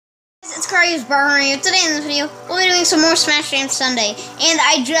it's Carly's Bar Review. Today in this video, we'll be doing some more Smash Jam Sunday. And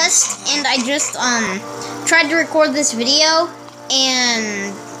I just tried to record this video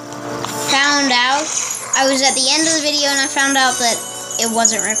and found out I was at the end of the video and I found out that it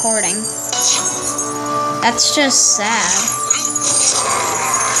wasn't recording. That's just sad.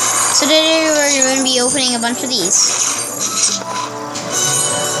 So today we're going to be opening a bunch of these.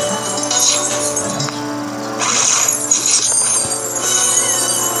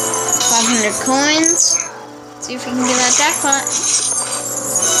 Coins. See if we can get that jackpot.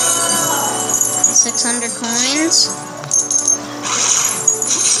 600 coins.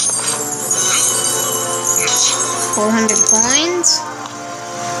 400 coins.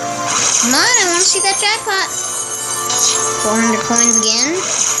 Come on, I want to see that jackpot. 400 coins again. I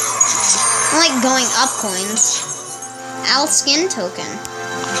like going up coins. Al skin token.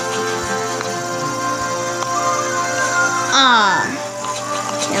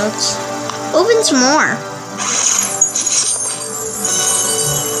 Okay, let's open some more.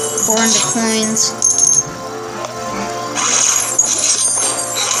 400 coins.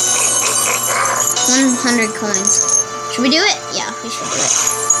 100 coins. Should we do it? Yeah, we should do it.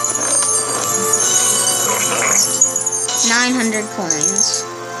 900 coins.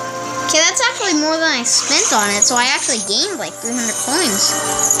 Okay, that's actually more than I spent on it, so I actually gained like 300 coins.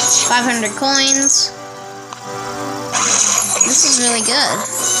 500 coins. This is really good.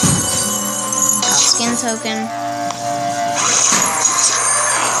 Skin token.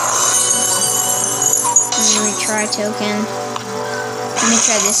 Retry token. Let me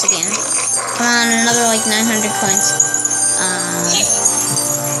try this again. Come on, another like 900 coins.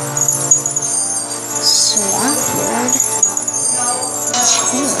 Swamp Lord.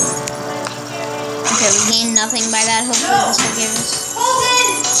 Okay, we gained nothing by that. Hopefully this will give us.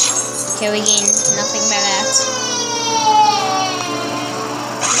 Okay, we gained nothing by that.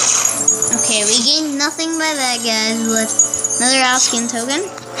 Okay, we gained nothing by that, guys, but another Alskin token.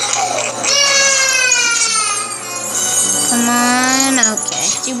 Come on, okay,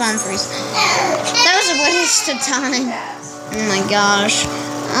 2 bomb threes. That was a waste of time. Oh my gosh.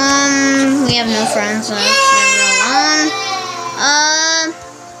 We have no friends left. We're alone.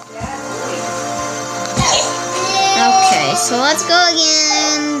 Okay, so let's go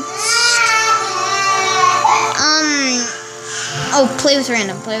again. Oh, play with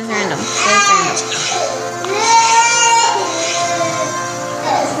random, play with random, play with random.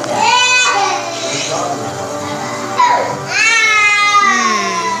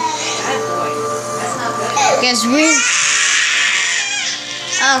 Guys,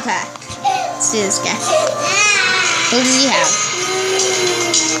 okay, let's do this guy. Who does he have?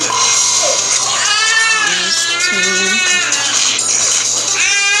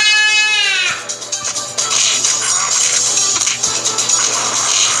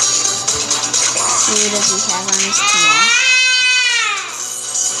 Who does he have on his team?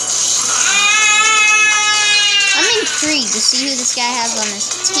 I'm intrigued to see who this guy has on his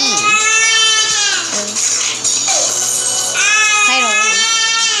team. Title.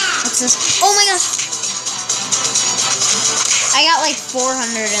 What's this? Oh my gosh! I got like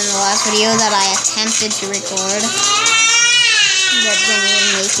 400 in the last video that I attempted to record. That didn't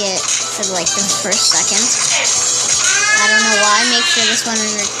even make it for like the first second. I don't know why. Make sure this one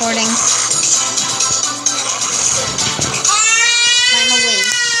is recording.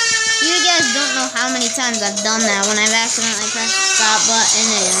 Don't know how many times I've done that when I've accidentally pressed the stop button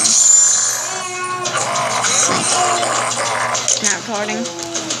and it's like not recording.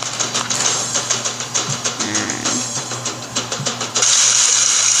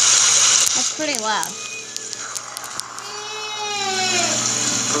 That's pretty loud.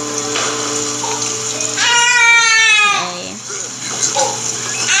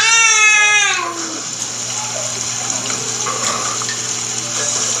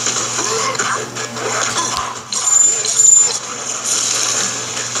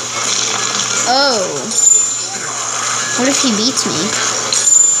 Oh, what if he beats me?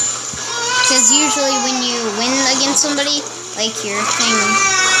 Because usually when you win against somebody, like your thing.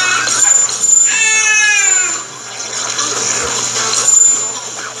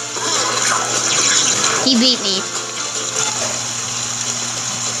 He beat me.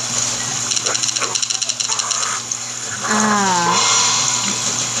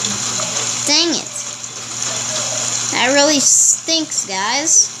 Dang it. That really stinks,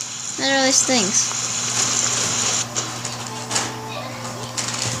 guys. That really stinks.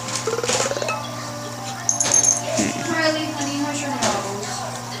 Riley, honey, how's your nose?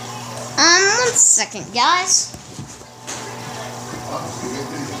 1 second, guys.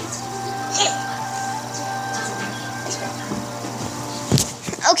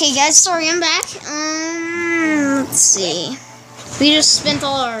 Okay, guys, sorry, I'm back. Let's see. We just spent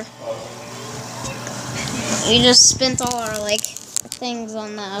all our like things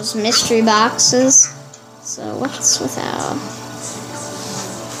on those mystery boxes. So what's without?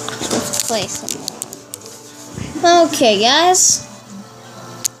 Let's play some more. Okay, guys.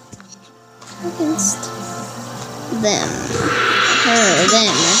 Against them, her,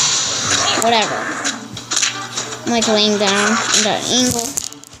 them, whatever. I'm like laying down at an angle.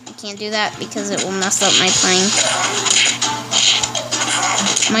 I can't do that because it will mess up my playing.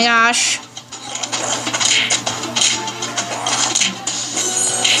 Oh my gosh.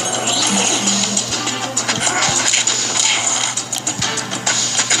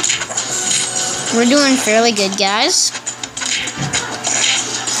 We're doing fairly good, guys.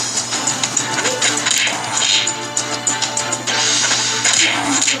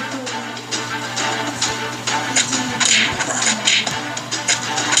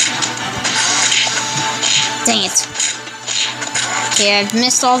 Dang it. Okay, I've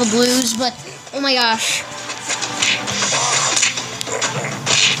missed all the blues, but oh my gosh.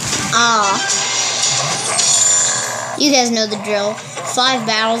 You guys know the drill. 5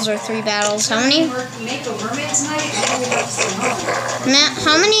 battles or 3 battles. How many? Matt,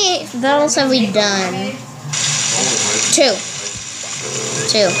 how many battles have we done? 2.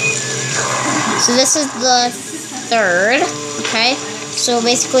 So this is the 3rd. Okay. So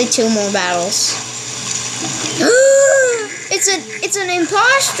basically 2 more battles. It's an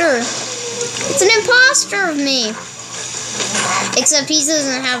imposter. It's an imposter of me. Except he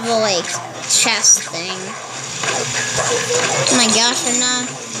doesn't have the like chest thing. Oh my gosh, I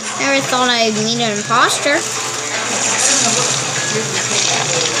never thought I'd meet an imposter.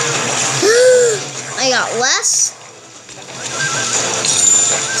 I got less.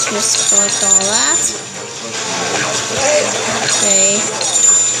 Let's just collect all that. Okay.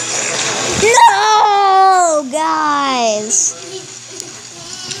 No, guys.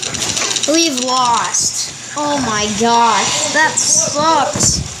 We've lost. Oh my gosh, that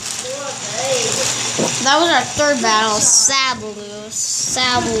sucks. That was our 3rd battle. Sad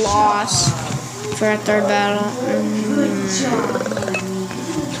loss for our 3rd battle.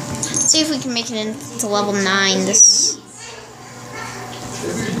 Let's see if we can make it into level 9.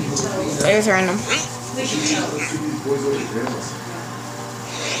 There's random.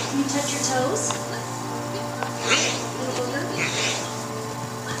 Can you touch your toes?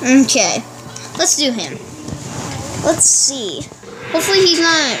 Okay, let's do him. Let's see. Hopefully he's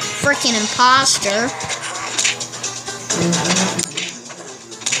not a freaking imposter.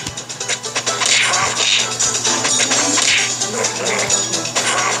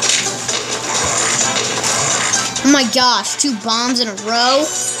 Oh my gosh, 2 bombs in a row?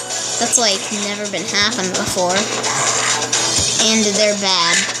 That's like never been happened before. And they're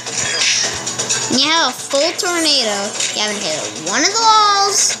bad. And you have a full tornado, you haven't hit one of the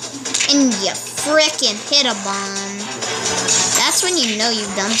walls, and you frickin' hit a bomb. That's when you know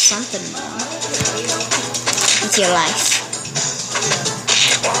you've done something with your life.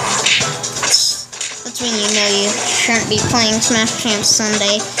 That's when you know you shouldn't be playing Smash Champs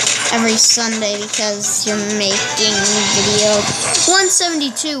Sunday every Sunday because you're making video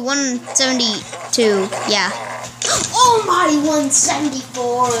 172, yeah. Oh my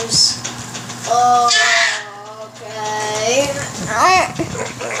 174s. Oh, okay.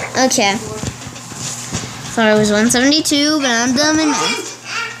 Okay. Thought it was 172, but I'm dumb and math.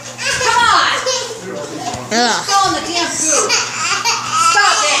 Come on! Ugh. Go on the damn food.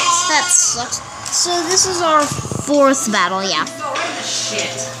 Stop it! That sucks. So this is our 4th battle, yeah. Go right in the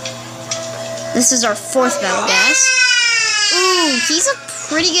shit. This is our 4th battle, guys. Ooh, he's a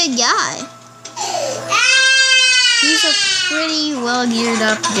pretty good guy. He's a pretty well geared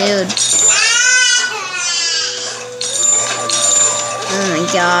up dude. Oh my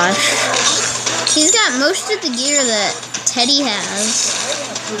gosh. He's got most of the gear that Teddy has.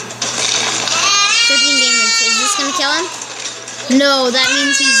 13 damage. Is this gonna kill him? No, that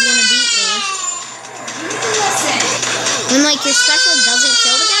means he's gonna beat me. When like your special doesn't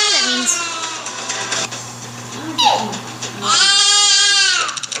kill the guy, that means...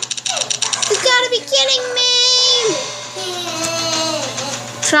 You gotta be kidding me!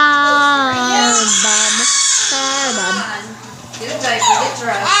 Try, Bob. Get a diaper, get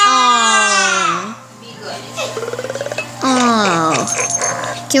dressed. Oh. Be good. Oh.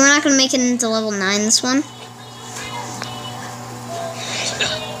 Okay, we're not gonna make it into level 9 this one.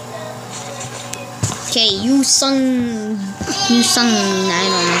 Okay, you sung, I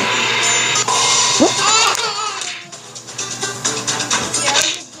don't know. Whoop.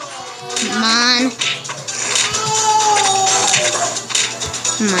 Come on.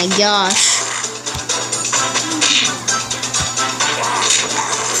 Oh my gosh.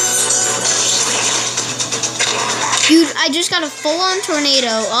 Dude, I just got a full-on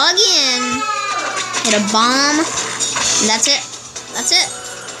tornado again. Hit a bomb. And that's it. That's it.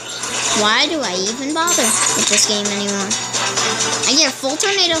 Why do I even bother with this game anymore? I get a full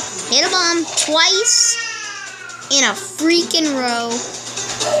tornado, hit a bomb twice in a freaking row.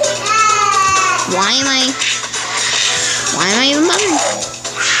 Why am I even bothering?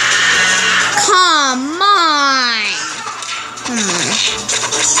 Come on. Come on.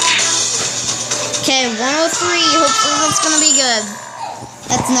 Okay, 103. Hopefully that's gonna be good.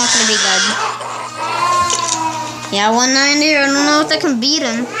 That's not gonna be good. Yeah, 190. I don't know if I can beat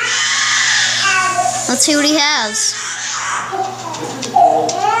him. Let's see what he has.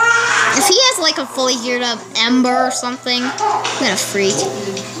 If he has like a fully geared up Ember or something, I'm gonna freak.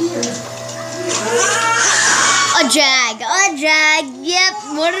 A Jag. A Jag. Yep.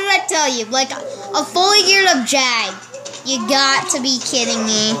 What did I tell you? Like a fully geared up Jag. You got to be kidding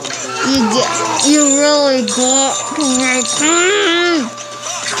me. You really got to be kidding.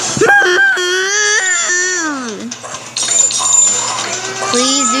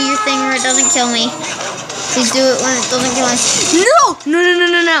 Please do your thing where it doesn't kill me. Please do it when it doesn't kill me. No! No, no, no,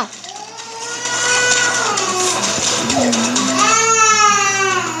 no, no.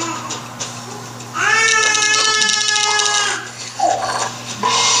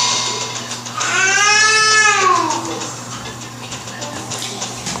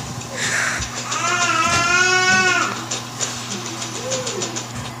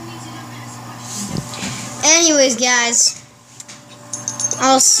 Anyways, guys.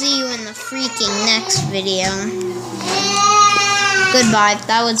 I'll see you in the freaking next video. Goodbye.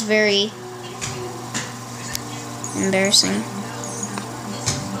 That was very embarrassing.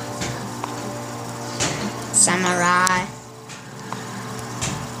 Samurai.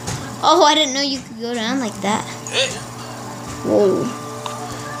 Oh, I didn't know you could go down like that. Whoa.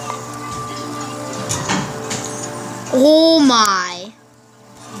 Oh my.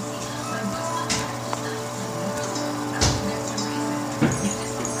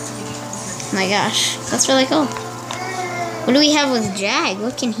 My gosh, that's really cool. What do we have with Jag?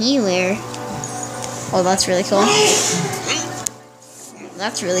 What can he wear? Oh, that's really cool.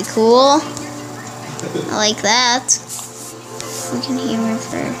 That's really cool. I like that. What can he wear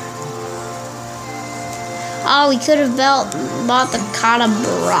for? Oh, we could have bought the Kata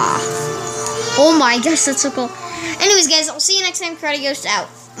bra. Oh my gosh, that's so cool. Anyways, guys, I'll see you next time. Karate Ghost out.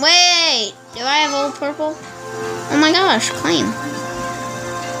 Wait, do I have old purple? Oh my gosh, claim.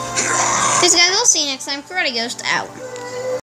 Guys, I'll see you next time. Karate Ghost out.